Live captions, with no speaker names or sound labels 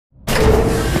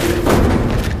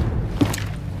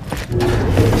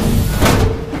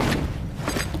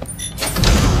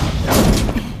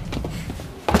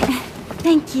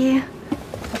you.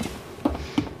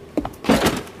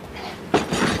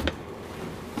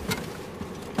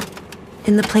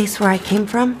 In the place where I came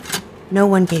from, no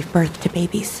one gave birth to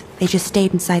babies. They just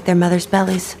stayed inside their mother's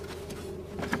bellies.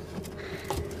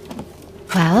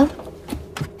 Well,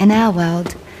 in our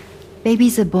world,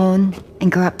 babies are born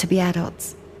and grow up to be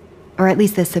adults. Or at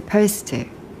least they're supposed to.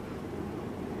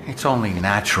 It's only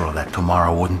natural that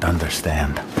Tomorrow wouldn't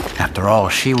understand. After all,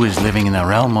 she was living in the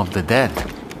realm of the dead.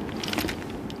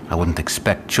 I wouldn't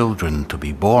expect children to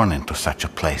be born into such a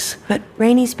place. But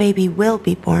Rainy's baby will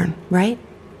be born, right?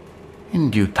 In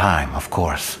due time, of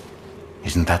course.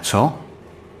 Isn't that so?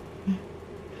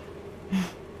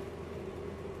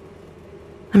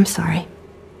 I'm sorry.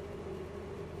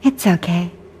 It's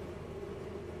okay.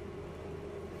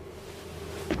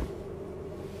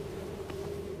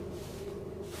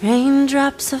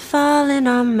 Raindrops are falling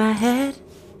on my head.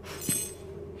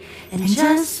 And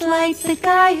just like the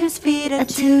guy whose feet are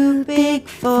too big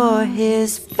for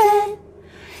his bed,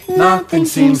 Nothing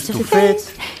seems to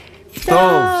fit.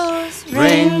 Those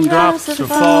raindrops are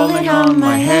falling on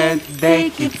my head. They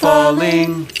keep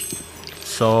falling.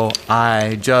 So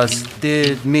I just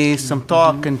did me some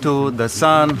talking to the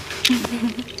sun.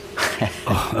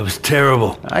 Oh, that was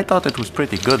terrible. I thought it was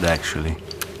pretty good, actually.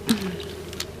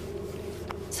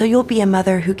 So you'll be a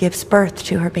mother who gives birth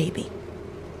to her baby.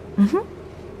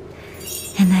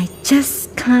 Mm-hmm. And I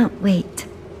just can't wait.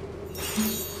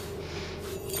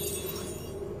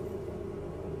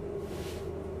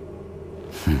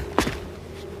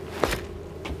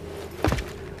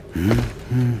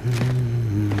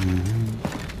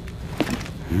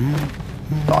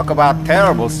 Talk about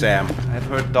terrible, Sam. I've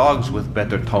heard dogs with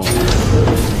better tones.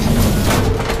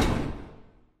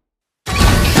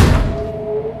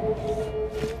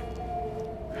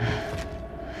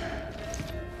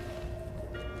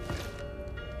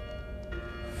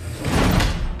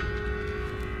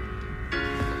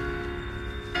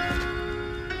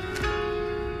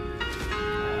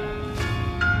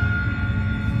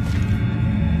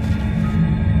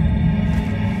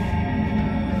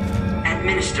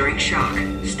 Administering shock.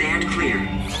 Stand clear.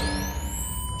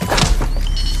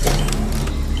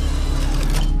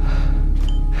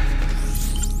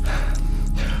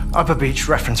 Upper Beach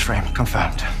reference frame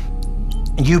confirmed.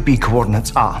 UB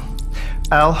coordinates are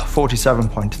L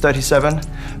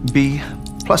 47.37, B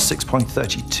plus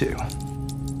 6.32.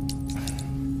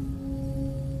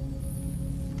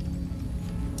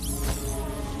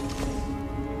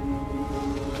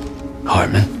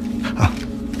 Hartman.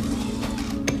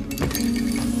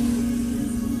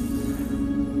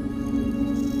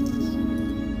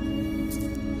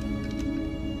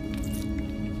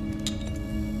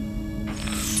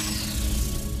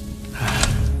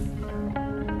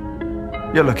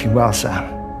 You're looking well, Sam.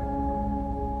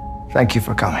 Thank you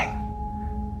for coming.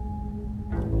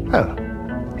 Oh.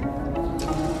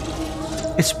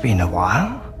 It's been a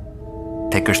while.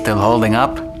 Ticker still holding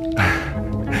up?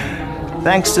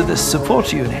 Thanks to this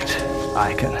support unit,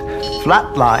 I can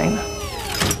flatline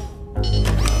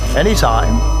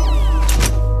anytime,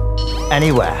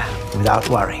 anywhere, without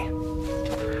worry.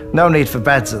 No need for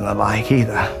beds and the like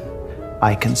either.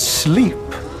 I can sleep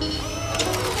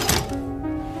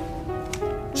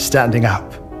standing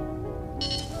up.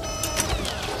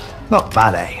 Not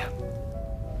bad, eh?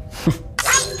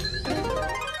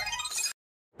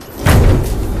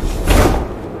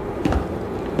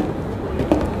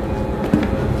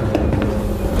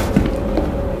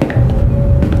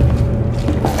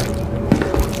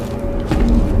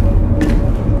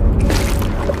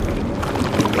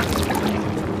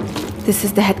 This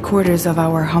is the headquarters of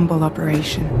our humble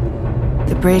operation,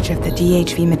 the bridge of the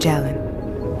DHV Magellan.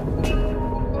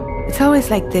 It's always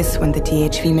like this when the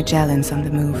DHV Magellan's on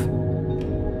the move.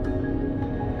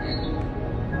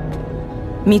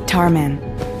 Meet Tarman,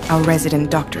 our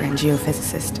resident doctor and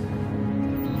geophysicist.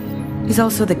 He's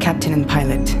also the captain and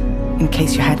pilot, in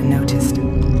case you hadn't noticed.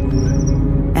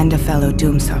 And a fellow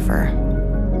doom sufferer.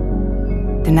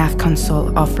 The nav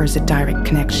console offers a direct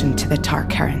connection to the tar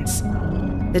currents.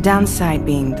 The downside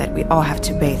being that we all have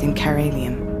to bathe in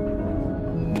caralium.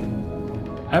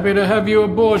 Happy to have you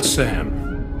aboard, Sam.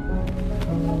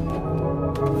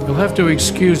 You'll have to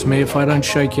excuse me if I don't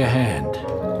shake your hand.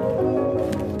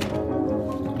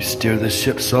 You steer this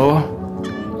ship solo?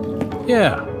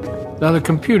 Yeah, though the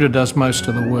computer does most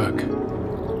of the work.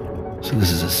 So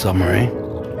this is a submarine?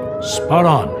 Spot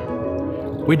on.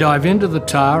 We dive into the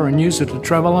tar and use it to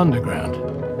travel underground.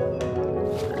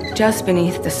 Just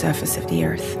beneath the surface of the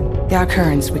Earth, there are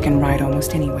currents we can ride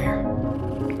almost anywhere.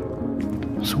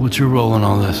 So what's your role in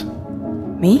all this?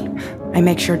 Me? I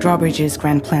make sure Drawbridge's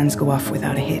grand plans go off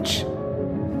without a hitch.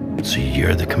 So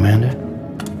you're the commander?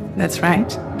 That's right.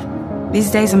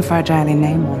 These days I'm fragile in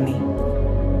name only.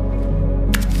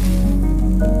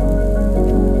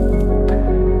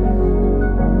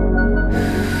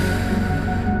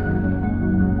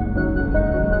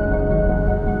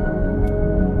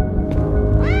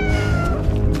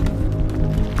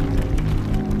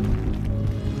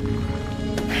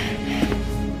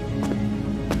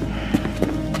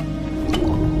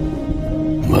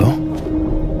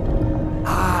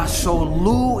 So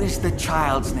Lou is the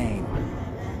child's name.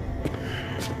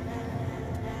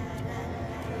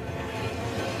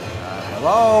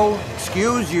 Hello?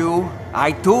 Excuse you.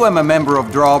 I too am a member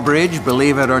of Drawbridge,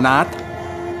 believe it or not.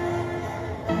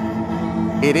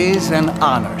 It is an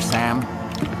honor, Sam.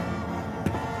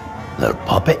 Little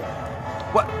puppet?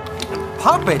 What?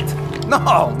 Puppet?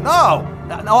 No, no!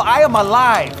 No, I am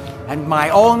alive, and my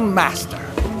own master.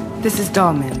 This is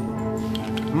Dollman.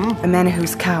 A man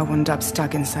whose cow wound up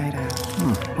stuck inside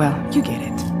a... Well, you get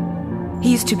it.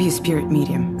 He used to be a spirit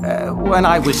medium. When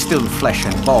I was still flesh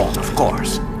and bone, of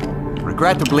course.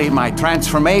 Regrettably, my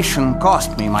transformation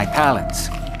cost me my talents.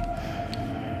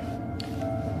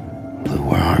 Lou,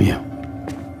 where are you?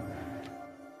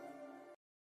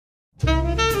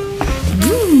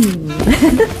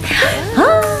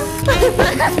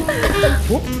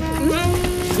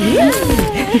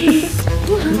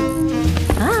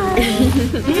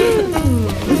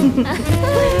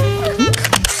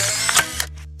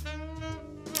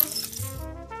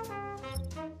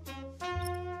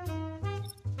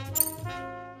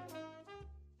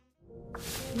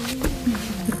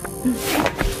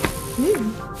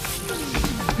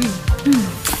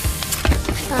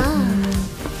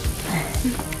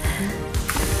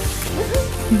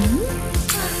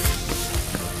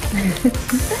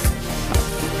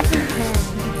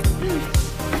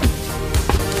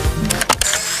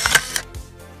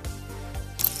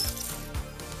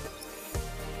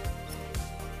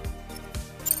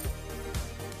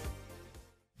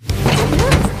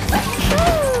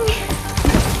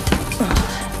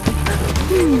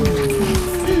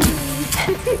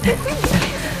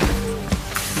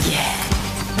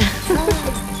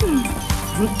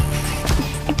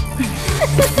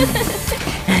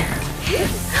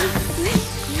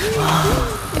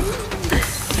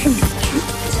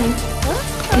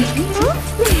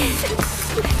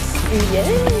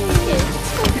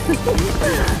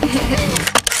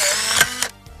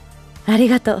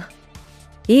 Arigato.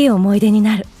 いい思い出に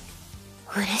なる。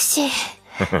嬉しい。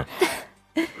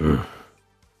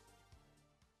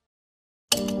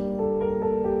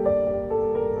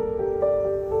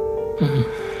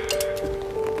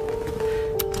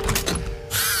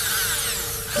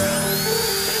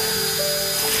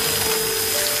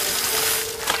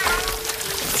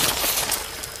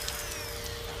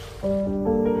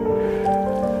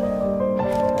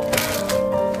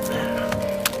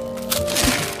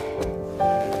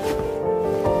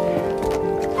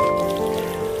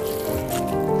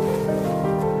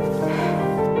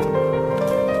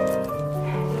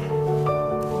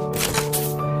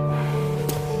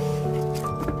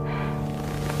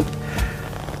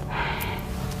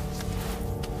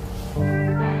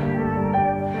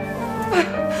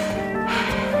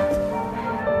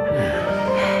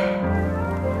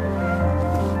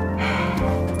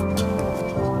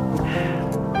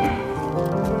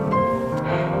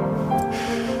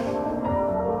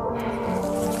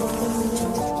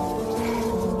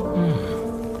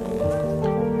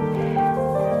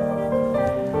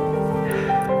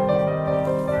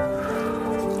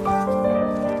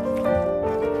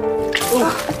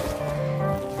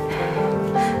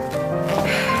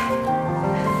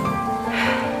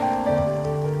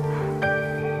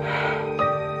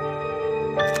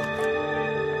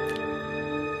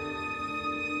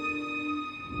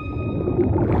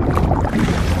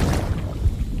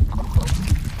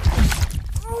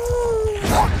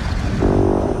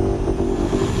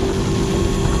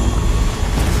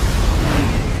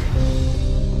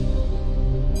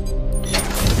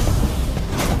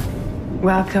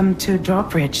Welcome to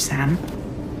Drawbridge, Sam.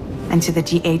 And to the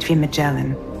GHV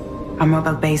Magellan, our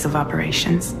mobile base of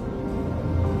operations.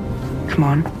 Come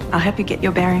on, I'll help you get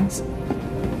your bearings.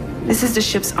 This is the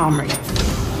ship's armory.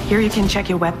 Here you can check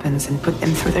your weapons and put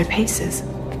them through their paces.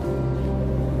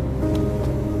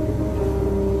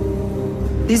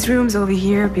 These rooms over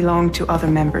here belong to other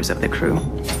members of the crew.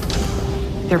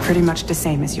 They're pretty much the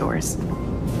same as yours.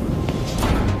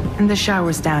 And the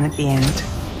shower's down at the end.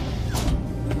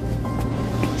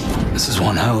 This is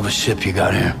one hell of a ship you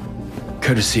got here.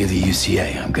 Courtesy of the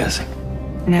UCA, I'm guessing.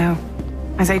 No.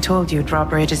 As I told you,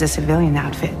 Drawbridge is a civilian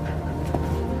outfit.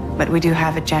 But we do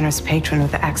have a generous patron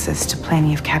with access to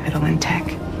plenty of capital and tech.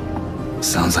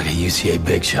 Sounds like a UCA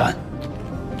big shot.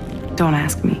 Don't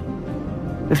ask me.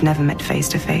 We've never met face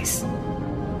to face.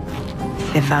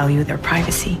 They value their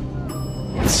privacy.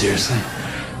 Seriously?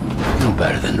 No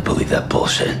better than to believe that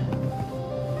bullshit.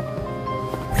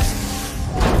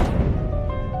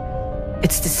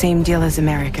 It's the same deal as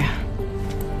America.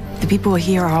 The people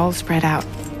here are all spread out,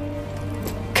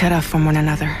 cut off from one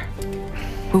another.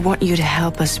 We want you to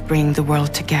help us bring the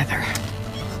world together.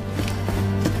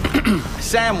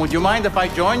 Sam, would you mind if I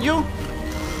joined you?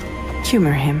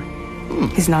 Humor him.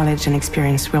 His knowledge and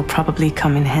experience will probably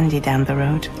come in handy down the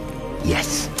road.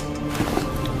 Yes.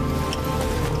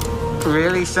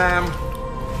 Really, Sam?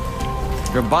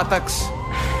 Your buttocks?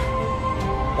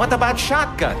 What about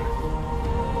shotgun?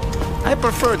 I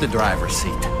prefer the driver's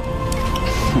seat.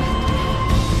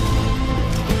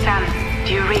 Sam,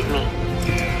 do you read me?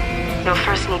 You'll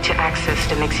first need to access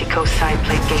the Mexico side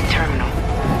plate gate terminal.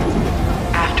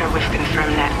 After we've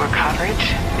confirmed network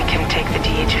coverage, we can take the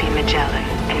DHV Magellan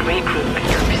and regroup at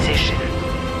your position.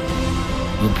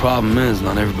 The problem is,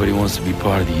 not everybody wants to be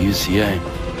part of the UCA.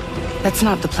 That's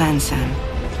not the plan, Sam.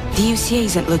 The UCA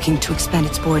isn't looking to expand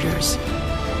its borders.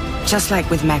 Just like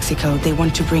with Mexico, they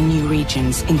want to bring new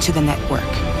regions into the network.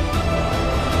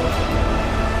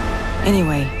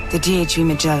 Anyway, the DHV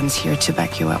Magellan's here to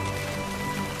back you up.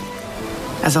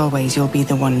 As always, you'll be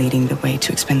the one leading the way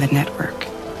to expand the network.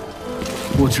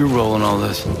 What's your role in all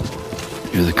this?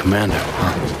 You're the commander,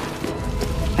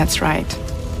 huh? That's right.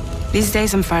 These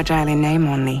days I'm fragile in name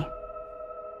only.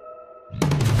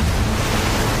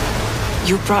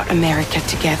 You brought America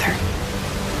together,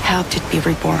 helped it be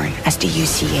reborn as the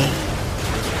UCA.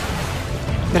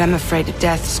 But I'm afraid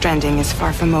Death Stranding is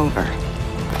far from over.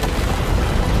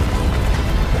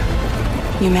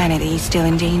 Humanity is still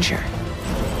in danger,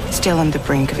 still on the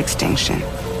brink of extinction.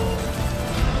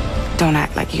 Don't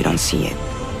act like you don't see it.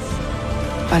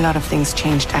 A lot of things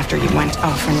changed after you went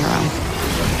off on your own,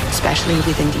 especially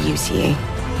within the UCA.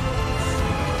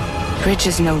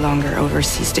 Bridges no longer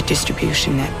oversees the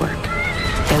distribution network.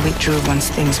 They withdrew once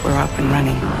things were up and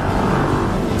running.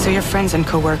 So your friends and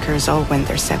co-workers all went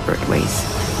their separate ways.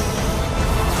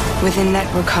 Within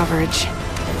network coverage,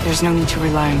 there's no need to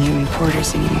rely on human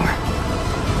porters anymore.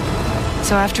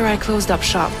 So after I closed up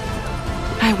shop,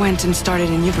 I went and started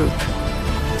a new group.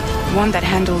 One that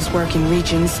handles work in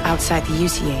regions outside the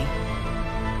UCA.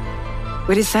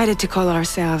 We decided to call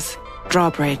ourselves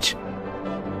Drawbridge.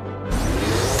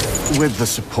 With the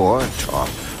support of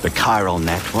the chiral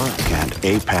network and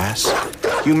APAS,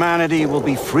 humanity will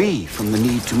be free from the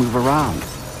need to move around.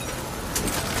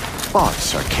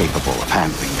 Bots are capable of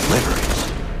handling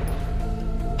deliveries.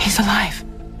 He's alive.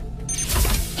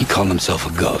 He called himself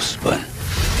a ghost, but...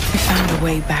 We found a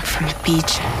way back from the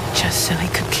beach just so he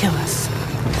could kill us.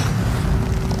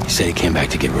 He said he came back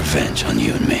to get revenge on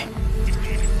you and me.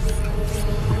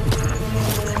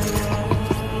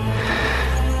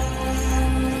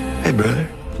 Hey, brother.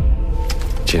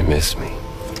 Did you miss me?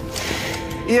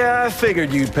 Yeah, I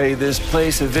figured you'd pay this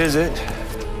place a visit,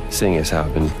 seeing as how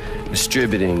I've been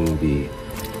distributing the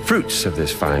fruits of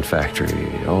this fine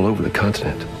factory all over the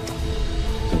continent.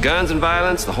 With guns and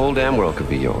violence, the whole damn world could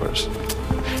be yours.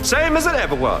 Same as it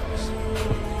ever was.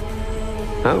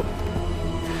 Oh.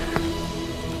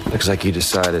 Looks like you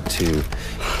decided to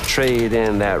trade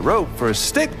in that rope for a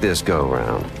stick this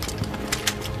go-round.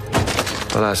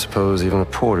 Well, I suppose even a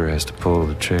porter has to pull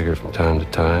the trigger from time to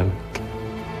time.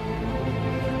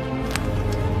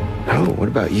 Oh, what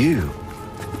about you?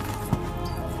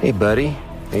 Hey, buddy.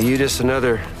 Are you just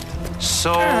another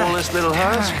soulless little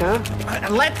husk, huh?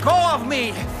 Let go of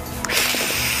me!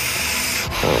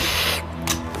 Oh.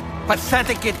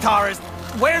 Pathetic guitarist,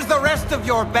 where's the rest of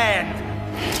your band?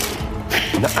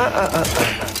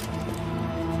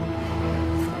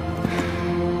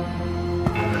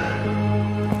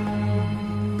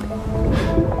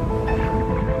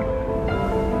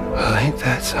 Well, ain't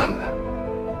that something?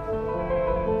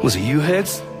 Was it you,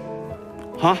 Heads?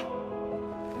 Huh?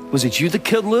 Was it you that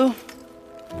killed Lou?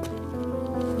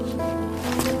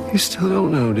 You still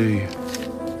don't know, do you?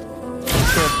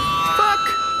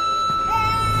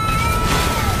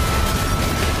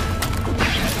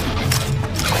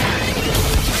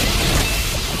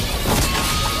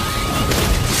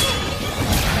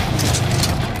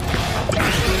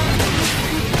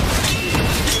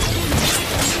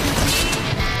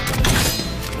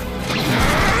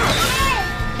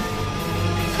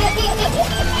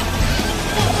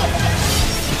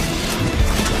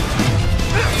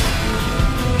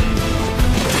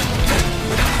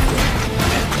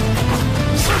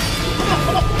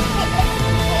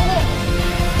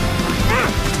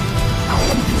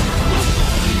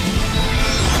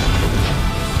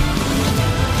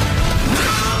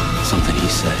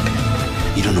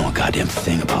 goddamn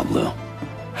thing about Lou.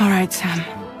 All right, Sam.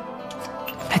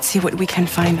 Let's see what we can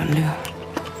find on Lou.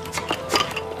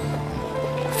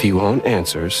 If you want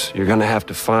answers, you're gonna have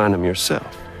to find them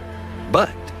yourself.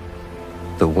 But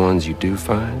the ones you do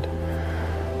find,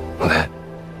 well, that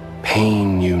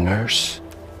pain you nurse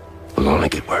will only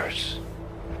get worse.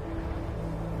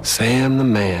 Sam the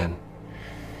man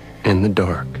in the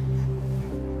dark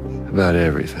about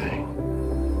everything.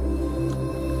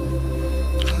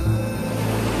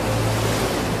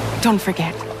 Don't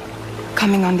forget,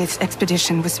 coming on this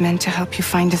expedition was meant to help you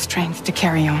find the strength to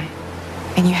carry on.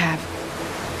 And you have.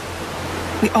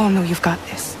 We all know you've got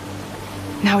this.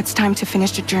 Now it's time to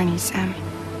finish the journey, Sam.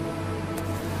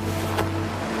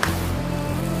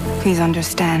 Please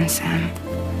understand, Sam.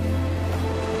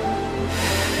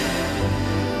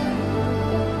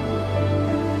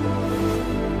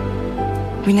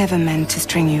 We never meant to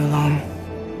string you along.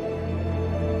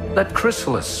 That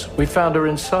chrysalis, we found her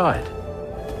inside.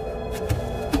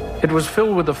 It was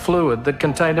filled with a fluid that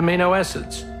contained amino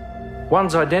acids.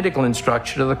 One's identical in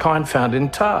structure to the kind found in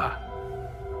tar.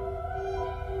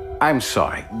 I'm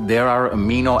sorry, there are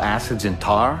amino acids in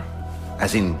tar?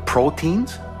 As in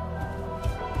proteins?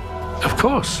 Of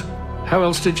course. How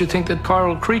else did you think that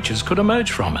chiral creatures could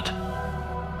emerge from it?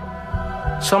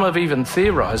 Some have even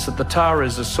theorized that the tar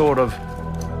is a sort of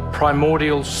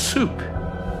primordial soup.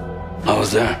 I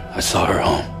was there. I saw her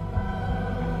home.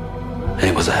 And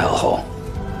it was a hellhole.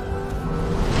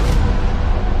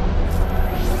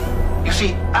 You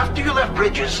see, after you left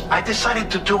Bridges, I decided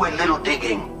to do a little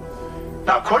digging.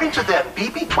 Now, according to them,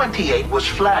 BB-28 was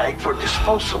flagged for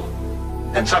disposal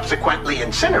and subsequently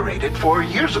incinerated 4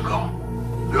 years ago,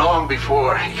 long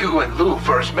before you and Lou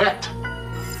first met.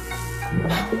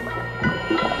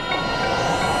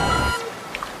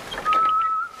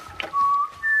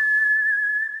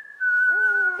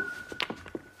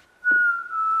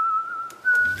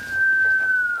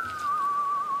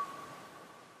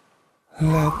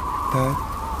 Let that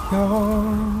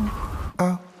yawn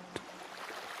out.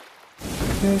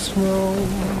 There's no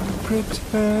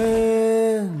pretending.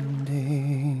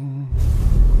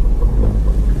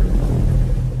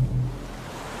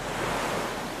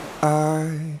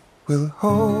 I will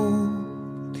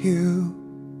hold you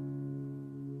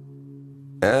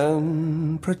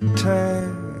and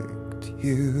protect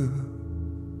you.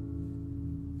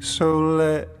 So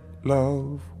let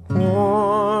love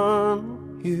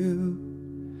warm you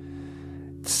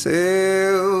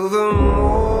till the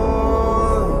morning.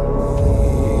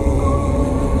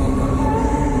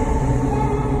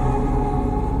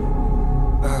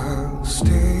 I'll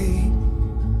stay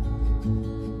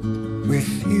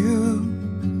with you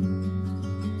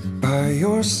by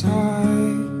your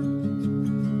side.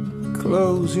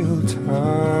 Close your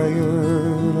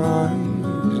tired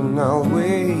eyes and I'll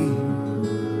wait.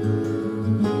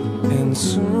 And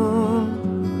soon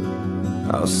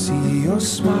I'll see your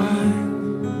smile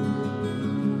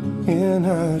in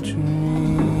a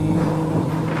dream.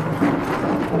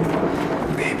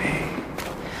 Baby,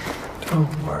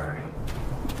 don't worry.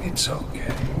 It's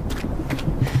okay.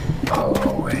 I'll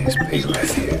always be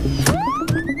with you.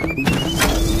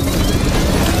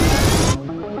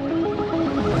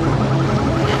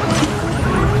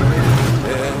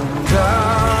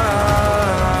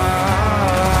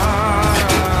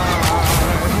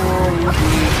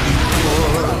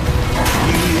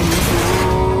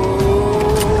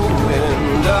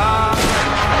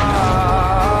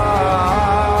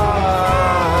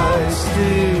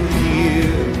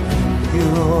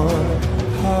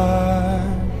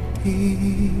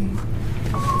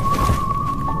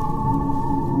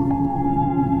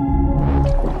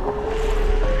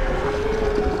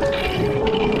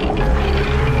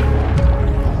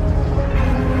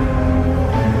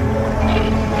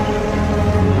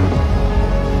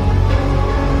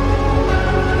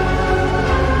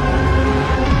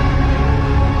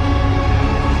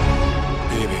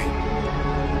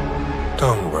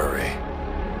 Don't worry.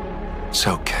 It's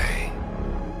okay.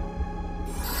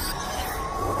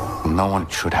 No one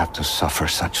should have to suffer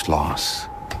such loss.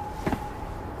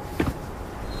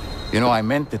 You know, I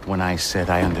meant it when I said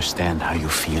I understand how you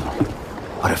feel.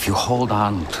 But if you hold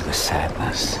on to the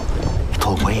sadness,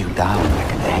 it'll weigh you down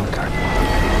like an anchor.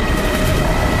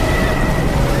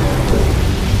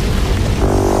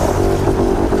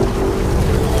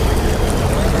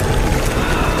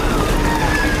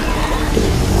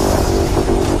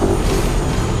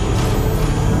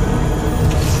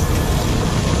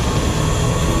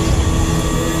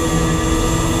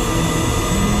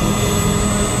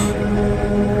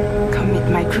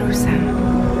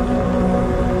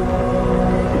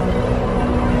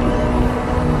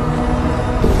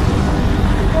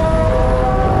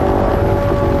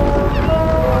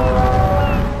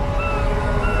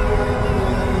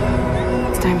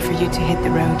 to hit the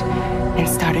road and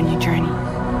start a new journey.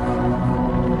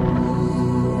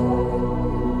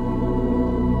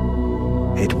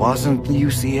 It wasn't the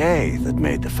UCA that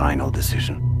made the final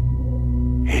decision.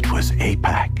 It was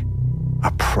APAC,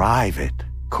 a private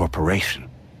corporation.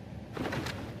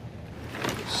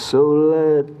 So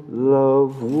let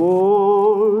love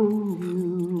warm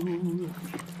you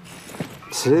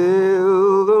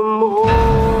till the morning.